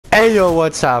Hey yo,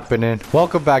 what's happening?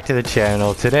 Welcome back to the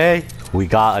channel. Today we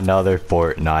got another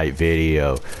Fortnite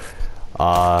video.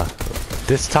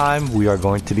 This time we are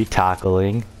going to be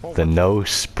tackling the no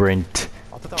sprint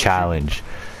challenge.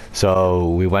 So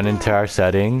we went into our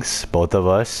settings, both of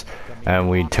us, and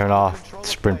we turn off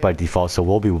sprint by default, so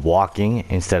we'll be walking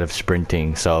instead of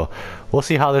sprinting. So we'll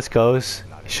see how this goes.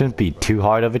 It shouldn't be too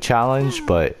hard of a challenge,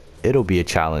 but it'll be a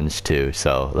challenge too.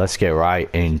 So let's get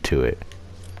right into it.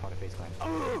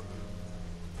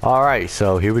 Alright,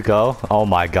 so here we go. Oh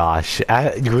my gosh.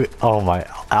 Oh my.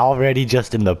 Already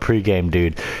just in the pregame,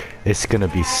 dude. It's gonna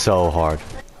be so hard.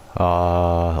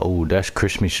 Oh, that's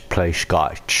Christmas place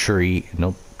got tree.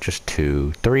 Nope, just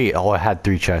 2. 3. Oh, I had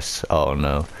 3 chests. Oh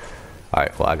no.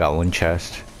 Alright, well, I got 1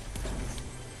 chest.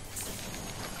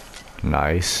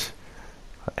 Nice.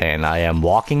 And I am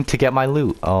walking to get my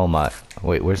loot. Oh my.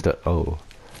 Wait, where's the. Oh.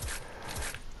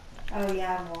 Oh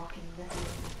yeah, I'm walking.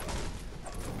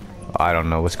 I don't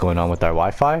know what's going on with our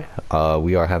Wi-Fi.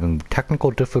 We are having technical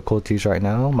difficulties right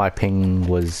now. My ping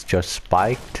was just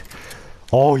spiked.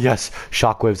 Oh yes,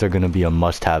 shockwaves are gonna be a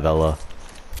must-have, Ella.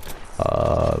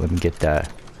 Let me get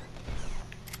that.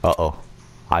 Uh-oh.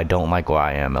 I don't like where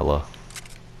I am, Ella.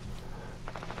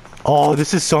 Oh,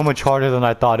 this is so much harder than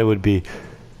I thought it would be.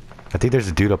 I think there's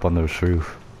a dude up on this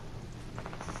roof.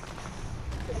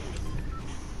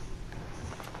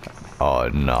 Oh,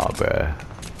 nah, bruh.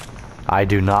 I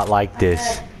do not like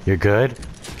this. You're good?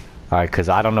 Alright, because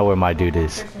I don't know where my dude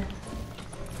is.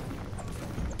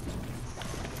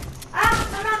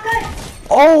 Ah, I'm not good.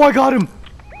 Oh, I got him!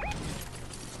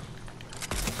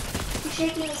 He's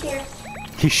shaking me here.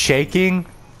 He's shaking?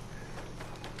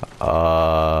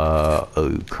 Oh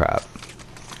crap.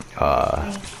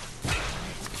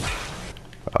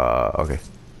 Okay.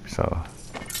 So.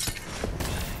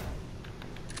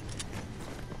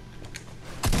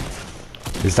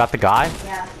 Is that the guy?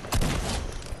 Yeah.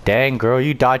 Dang, girl,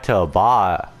 you died to a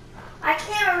bot. I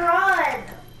can't run.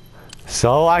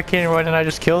 So I can't run and I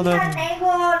just killed He him? had an angle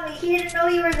on me. He didn't know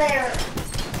you were there.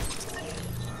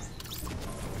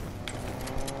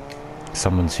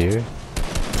 Someone's here.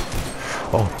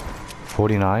 Oh,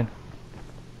 49.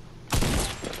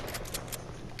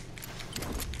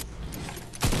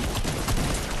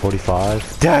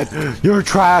 $45. Dead! You're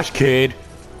trash, kid!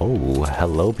 Oh,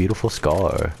 hello, beautiful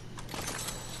scar.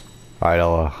 Alright,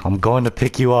 Ella. I'm going to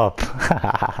pick you up.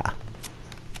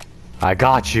 I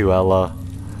got you, Ella.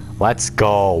 Let's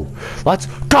go. Let's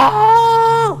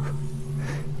go!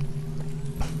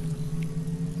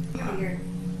 You're weird.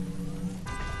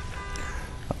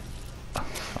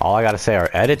 All I gotta say,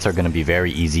 our edits are gonna be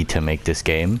very easy to make this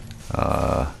game.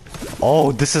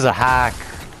 Oh, this is a hack.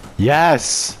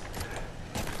 Yes!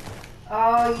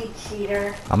 Oh, you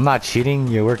cheater. I'm not cheating,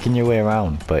 you're working your way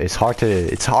around, but it's hard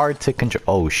to control.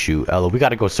 Oh shoot, Ella, we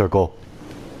gotta go circle.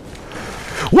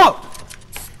 Whoa!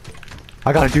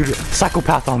 I got a dude,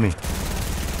 psychopath on me.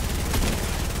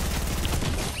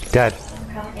 Dead.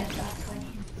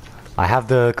 I have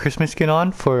the Christmas skin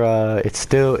on for, it's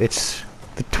the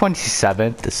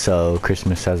 27th, so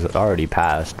Christmas has already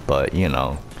passed, but you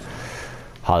know,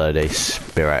 holiday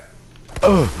spirit.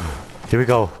 Oh, here we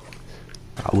go.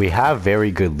 We have very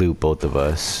good loot, both of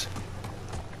us.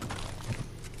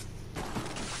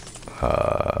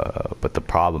 But the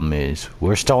problem is,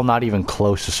 we're still not even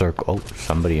close to circle. Oh,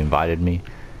 somebody invited me.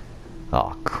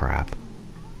 Oh, crap.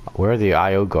 Where are the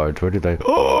IO guards? Where did they?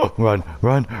 Oh, run,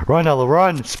 run, run, Ella,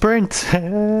 run! Sprint!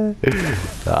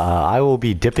 I will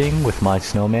be dipping with my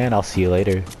snowman. I'll see you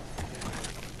later.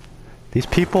 These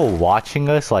people watching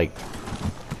us, like,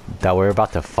 that we're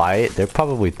about to fight, they're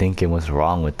probably thinking what's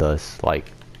wrong with us.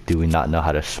 Like, do we not know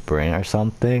how to sprint or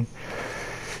something?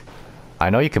 I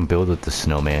know you can build with the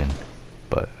snowman,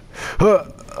 but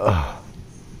oh,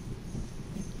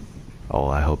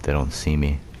 I hope they don't see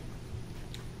me.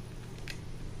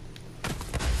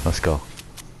 Let's go.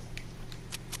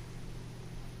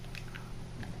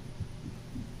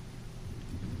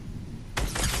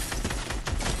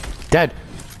 Dead.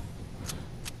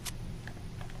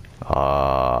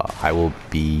 I will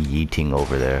be eating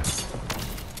over there.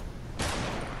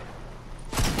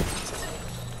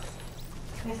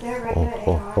 Is there a regular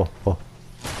AR? Oh.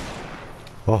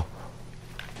 Oh.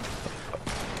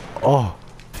 Oh.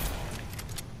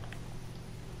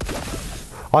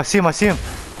 Oh, I see him, I see him.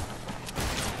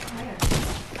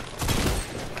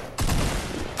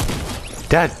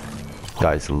 Dead.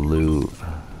 Guys, loot.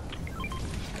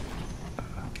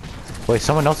 Wait,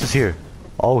 someone else is here.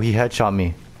 Oh, he headshot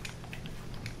me.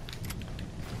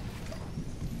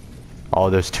 Oh,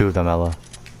 there's 2 of them, Ella.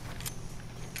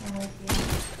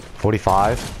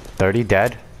 45, 30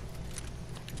 dead.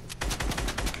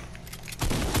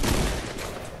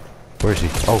 Where is he?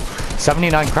 Oh,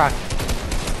 79 crack.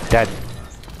 Dead.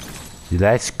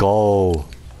 Let's go.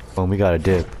 Oh, we got a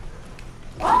dip.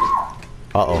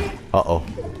 Uh-oh. Uh-oh.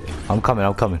 I'm coming.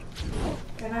 I'm coming.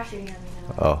 They're not shooting at me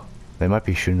now. Oh. They might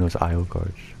be shooting those IO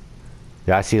guards.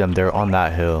 Yeah, I see them. They're on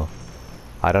that hill.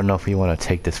 I don't know if we want to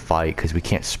take this fight because we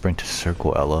can't sprint to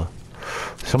circle, Ella.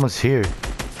 Someone's here.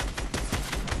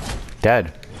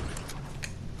 Dead.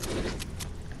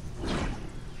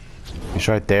 He's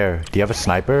right there. Do you have a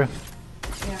sniper?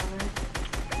 Yeah,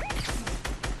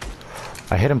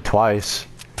 I hit him twice.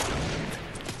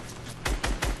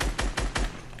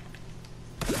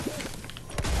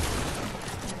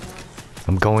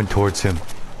 I'm going towards him.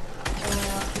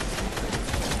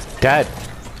 Dead.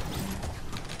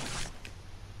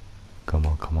 Come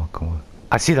on, come on, come on.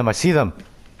 I see them, I see them.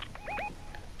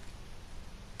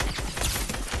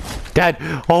 Dead.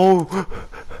 Oh.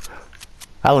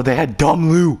 Ella, they had dumb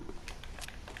loot.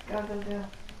 Go, go, go.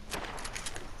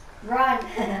 Run.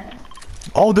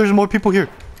 Oh, there's more people here.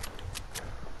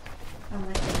 I'm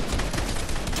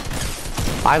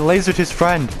with I lasered his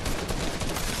friend.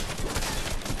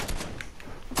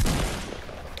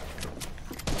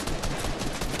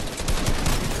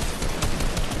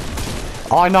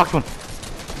 Oh, I knocked one.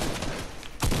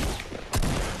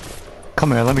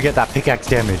 Come here, let me get that pickaxe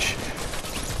damage.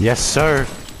 Yes, sir.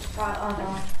 Got other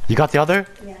one. You got the other?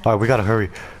 Yeah. Alright, we gotta hurry.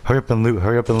 Hurry up and loot,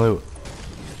 hurry up and loot.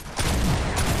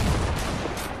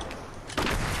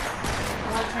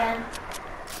 110.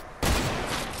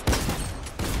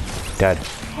 Dead.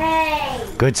 Hey!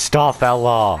 Good stuff, I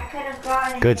Ella. could have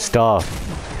gotten Good it. stuff.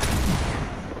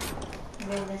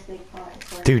 Maybe this big part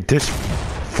is worth Dude, this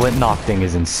flint knock thing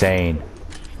is insane.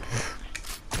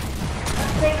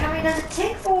 it. How many does it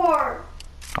tick for?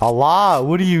 A lot.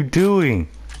 What are you doing?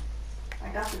 I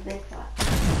got the big pot.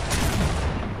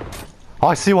 Oh,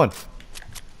 I see one.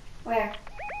 Where?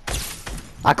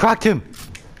 I cracked him.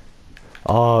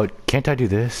 Oh, can't I do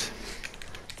this?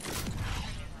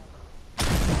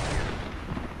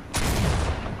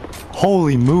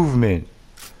 Holy movement.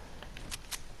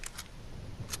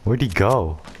 Where'd he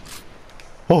go?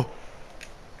 Oh.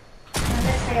 I'm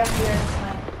gonna stay up here and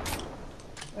snipe.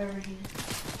 Wherever he is.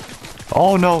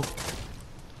 Oh no.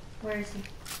 Where is he?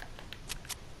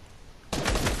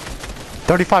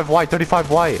 35 white, 35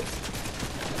 white.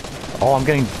 Oh, I'm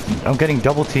getting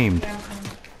double teamed. Yeah, I'm coming.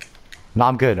 No,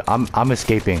 I'm good. I'm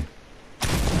escaping.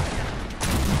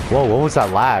 Whoa, what was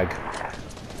that lag?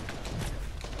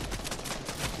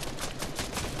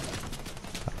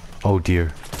 Oh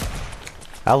dear.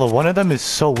 Ella, one of them is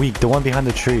so weak. The one behind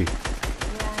the tree. Yeah,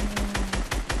 I know.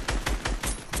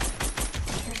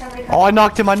 There's somebody Oh, I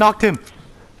knocked him. I knocked him.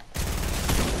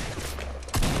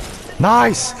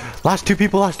 Nice. Last two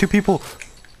people. Last two people.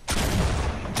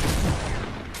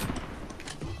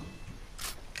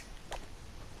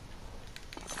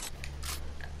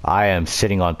 I am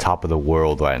sitting on top of the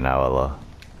world right now, Ella.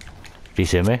 Do you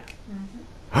see me?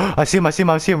 I see him. I see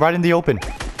him. I see him right in the open.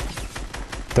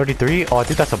 33? Oh, I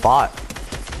think that's a bot.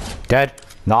 Dead.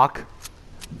 Knock.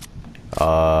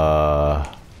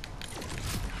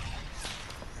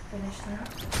 Finish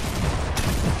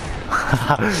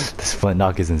that. This flint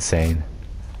knock is insane.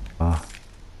 I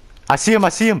see him. I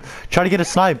see him. Try to get a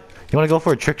snipe. You want to go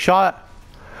for a trick shot?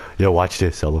 Yo, watch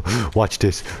this, Ella. Watch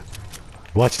this.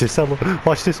 Watch this, Ella.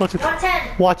 Watch this. Watch it.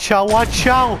 110. Watch out. Watch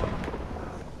out.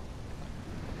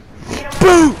 Get him.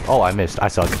 Boom. Oh, I missed. I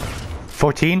suck.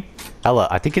 14? Ella,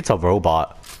 I think it's a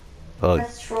robot.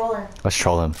 Let's troll him. Let's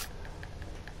troll him.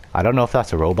 I don't know if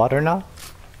that's a robot or not.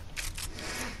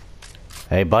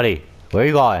 Hey, buddy. Where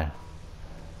you going?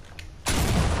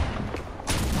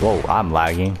 Whoa, I'm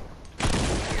lagging.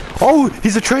 Oh,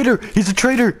 he's a traitor. He's a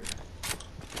traitor.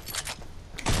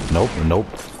 Nope, nope.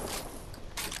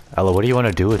 Ella, what do you want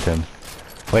to do with him?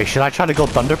 Wait, should I try to go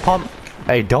thunder pump?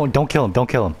 Hey, don't kill him. Don't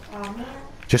kill him. Oh man.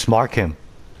 Just mark him.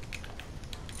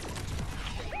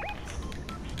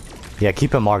 Yeah,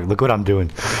 keep him marked. Look what I'm doing.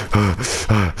 Can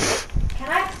I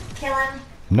kill him?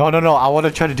 No, no, no. I want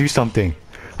to try to do something.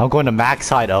 I'm going to max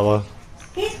side, Ella.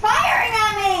 He's firing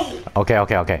at me! Okay,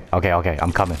 okay, okay. Okay, okay.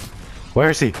 I'm coming.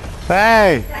 Where is he?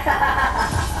 Hey!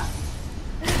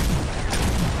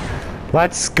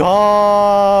 Let's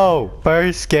go!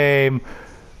 First game.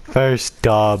 First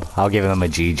dub. I'll give him a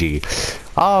GG.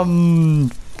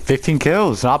 15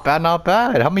 kills. Not bad, not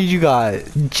bad. How many you got?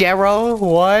 Jero?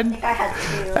 One? I had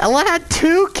two. Ella had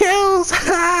 2 kills!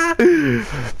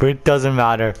 But it doesn't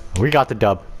matter. We got the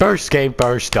dub. First game,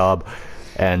 first dub.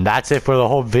 And that's it for the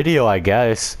whole video, I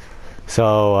guess.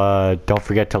 So, don't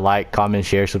forget to like, comment,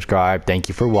 share, subscribe. Thank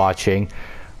you for watching.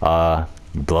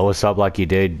 Blow us up like you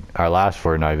did our last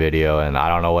Fortnite video, and I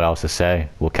don't know what else to say.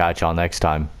 We'll catch y'all next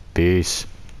time. Peace.